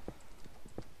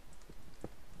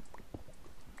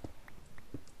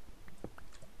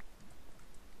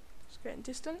 It's getting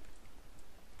distant.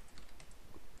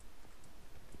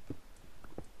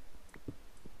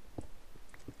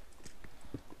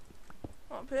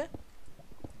 Up here.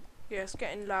 Yeah, it's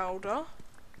getting louder.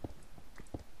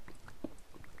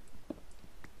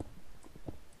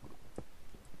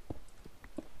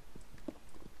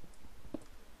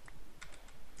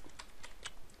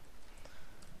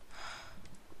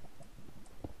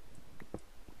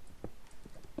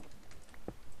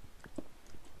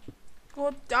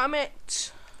 God damn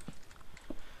it!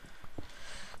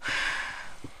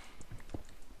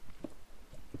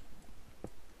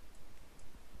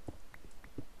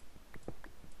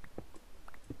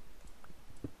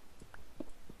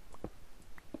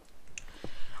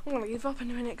 I'm gonna give up in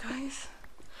a minute, guys.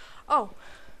 Oh,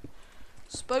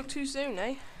 spoke too soon,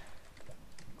 eh?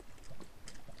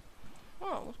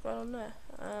 Oh, what's going on there?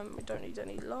 We don't need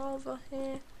any lava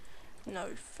here. No,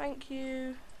 thank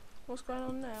you. What's going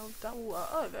on now? That water.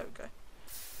 Oh, there we go.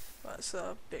 That's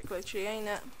a bit glitchy, ain't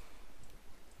it?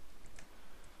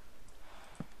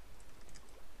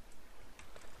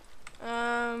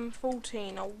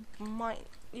 14.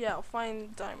 I'll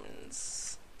find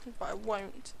diamonds, but I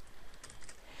won't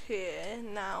here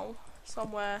now.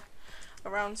 Somewhere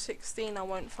around 16, I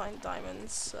won't find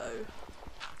diamonds. So,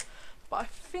 but I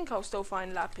think I'll still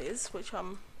find lapis, which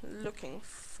I'm looking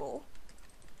for.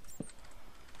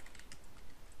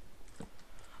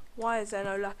 Why is there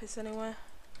no lapis anywhere?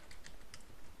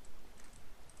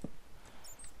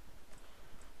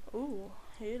 Ooh,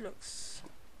 he looks...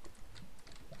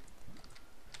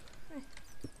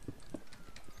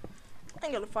 I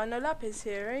ain't gonna find no lapis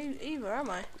here either, am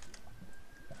I?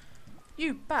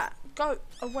 You bat, go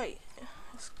away.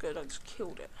 That's good, I just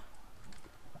killed it.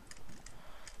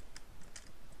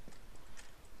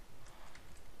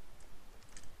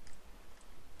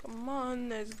 Come on,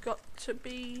 there's got to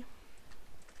be...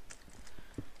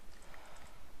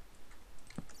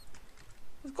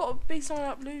 There's got to be some of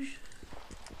that blue.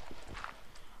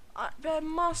 There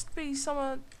must be some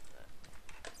of.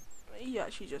 He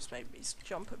actually just made me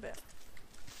jump a bit.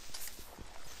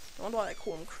 I wonder why they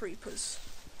call them creepers.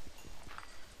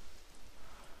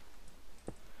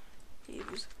 He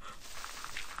was.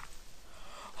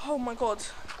 Oh my god.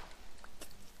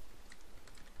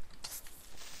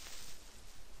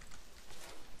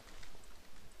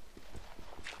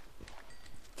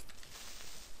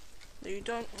 No, you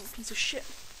don't, you piece of shit.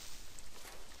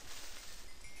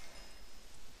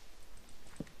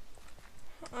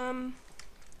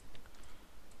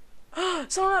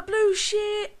 Some of that blue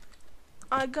shit.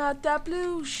 I got that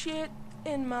blue shit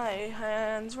in my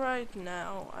hands right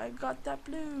now. I got that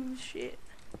blue shit.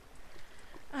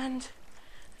 And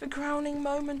the crowning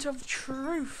moment of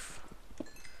truth.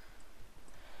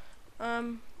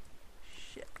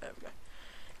 Shit, there we go.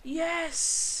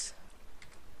 Yes!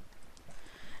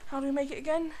 How do we make it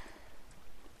again?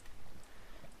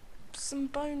 Some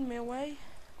bone meal way.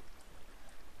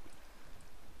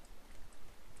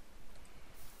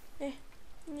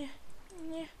 Yeah.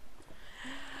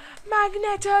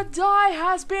 Magnetar die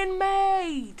has been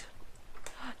made.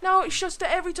 Now it's just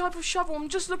to every type of shovel. I'm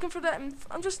just looking for them.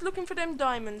 I'm just looking for them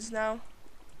diamonds now.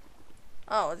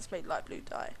 Oh, I just made light blue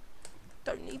dye.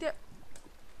 Don't need it.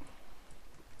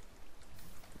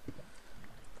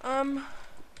 I'm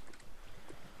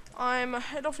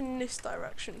head off in this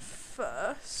direction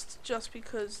first, just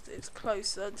because it's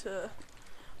closer to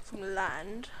some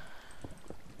land.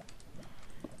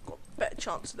 Got a better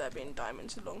chance of there being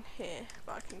diamonds along here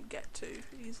that I can get to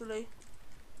easily.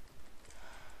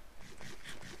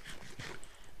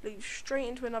 Lead straight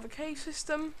into another cave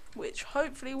system, which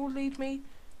hopefully will lead me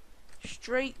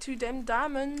straight to them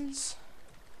diamonds.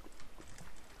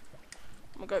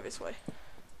 I'm gonna go this way.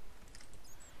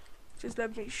 Just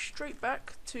led me straight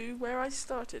back to where I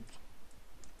started.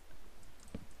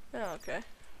 Oh, okay.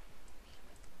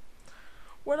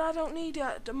 Well, I don't need it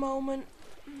at the moment.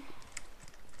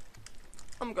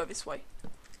 I'm gonna go this way.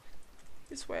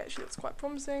 This way actually looks quite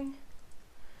promising.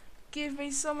 Give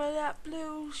me some of that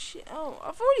blue shit. Oh,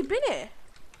 I've already been here.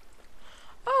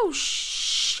 Oh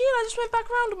shit! I just went back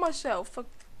around with myself.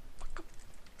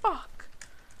 Fuck.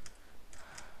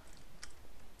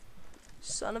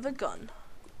 son of a gun.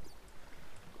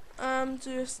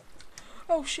 Just...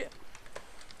 Oh shit.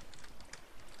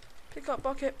 Pick up,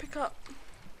 bucket, pick up.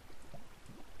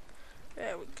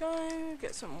 There we go.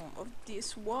 Get some of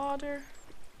this water.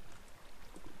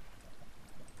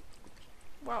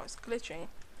 Wow, it's glitching.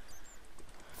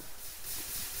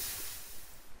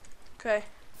 Okay.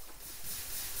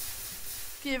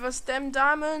 Give us them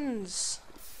diamonds.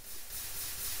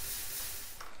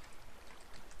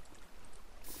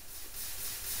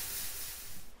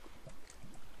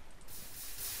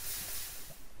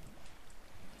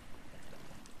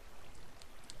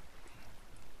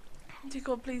 Dear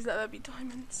God, please let there be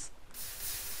diamonds.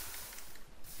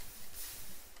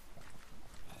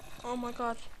 Oh my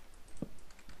God.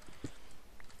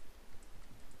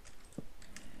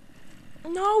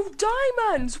 No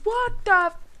diamonds! What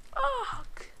the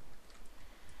fuck?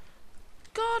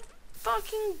 God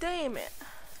fucking damn it.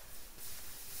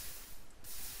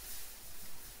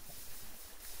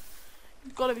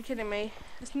 You've gotta be kidding me.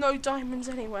 There's no diamonds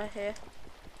anywhere here.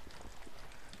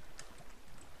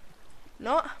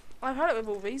 Not? I've had it with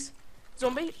all these.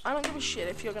 Zombie, I don't give a shit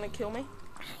if you're gonna kill me.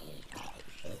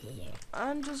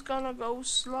 I'm just gonna go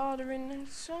slaughtering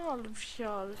all of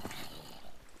y'all.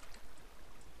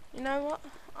 You know what?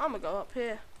 I'm gonna go up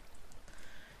here.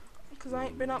 Because I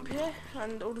ain't been up here.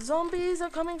 And all the zombies are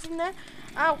coming from there.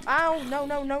 Ow, ow. No,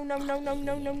 no, no, no, no, no,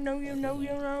 no, no, no, you know,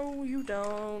 you know, you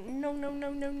don't. No, no, no,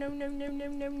 no, no, no, no, no,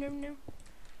 no, no, no.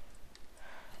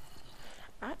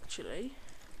 Actually,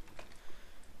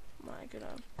 my God,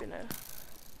 I've been a...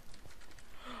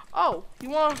 Oh, you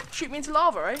wanna shoot me into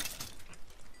lava, eh?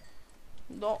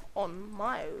 Not on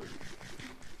my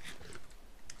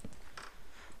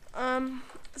own.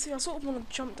 See, I sort of want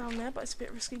to jump down there, but it's a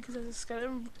bit risky because there's a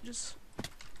skeleton just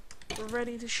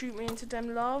ready to shoot me into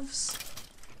them loves.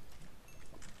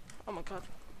 Oh my God,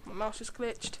 my mouse just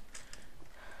glitched.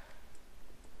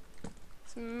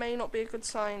 This may not be a good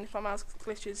sign if my mouse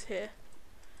glitches here.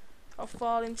 I'll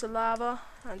fall into lava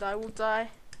and I will die.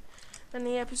 Then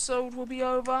the episode will be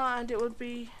over and it would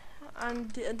be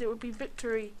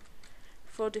victory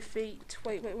for defeat.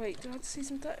 Wait, wait, wait. Do I have to see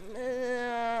some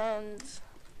diamonds?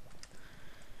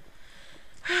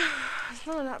 There's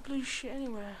none of that blue shit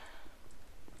anywhere.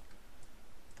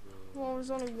 Well, there's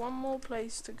only one more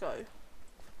place to go.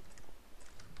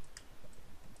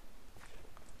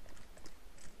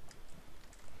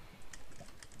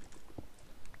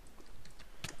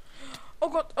 Oh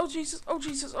God, oh Jesus, oh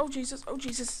Jesus, oh Jesus, oh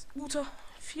Jesus. Water.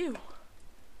 Phew.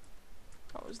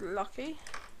 That was lucky.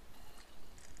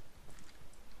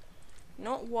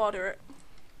 Not water it.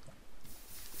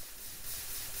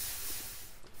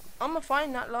 I'm gonna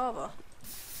find that lava.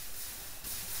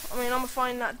 I mean, I'm gonna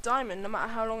find that diamond no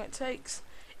matter how long it takes.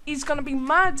 It's gonna be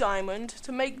my diamond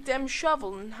to make them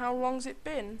shovel, and how long's it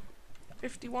been?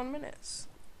 51 minutes.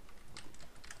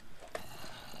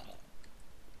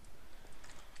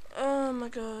 Oh my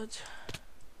God.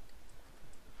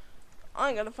 I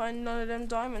ain't gonna find none of them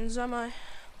diamonds, am I?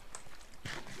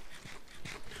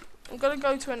 I'm gonna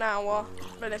go to an hour,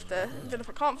 but if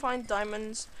I can't find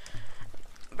diamonds,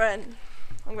 then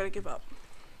I'm gonna give up.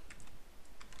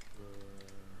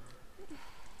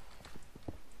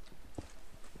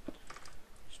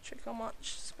 Just check how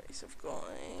much space I've got.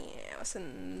 Yeah, that's a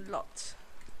lot.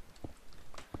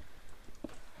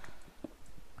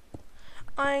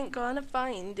 I ain't gonna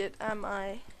find it, am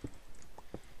I?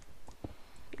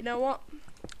 You know what?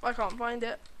 I can't find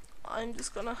it. I'm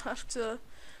just gonna have to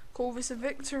call this a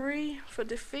victory for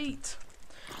defeat.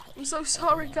 I'm so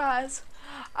sorry, guys.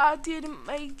 I didn't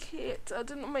make it. I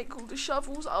didn't make all the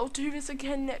shovels. I'll do this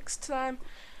again next time.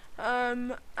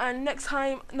 And next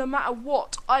time, no matter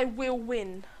what, I will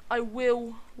win. I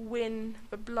will win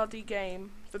the bloody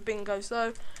game, the bingo.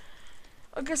 So,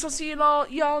 I guess I'll see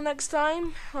y'all next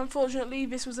time. Unfortunately,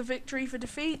 this was a victory for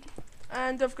defeat.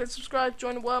 And don't forget to subscribe,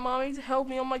 join the Worm Army to help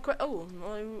me on my quest. Oh,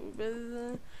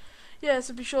 no. Yeah,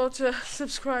 so be sure to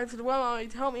subscribe to the Worm Army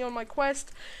to help me on my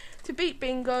quest to beat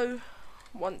bingo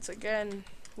once again.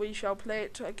 We shall play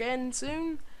it again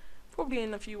soon, probably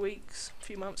in a few weeks, a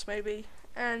few months maybe,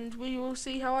 and we will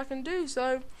see how I can do.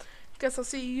 So, guess I'll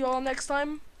see you all next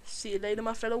time. See you later,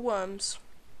 my fellow worms.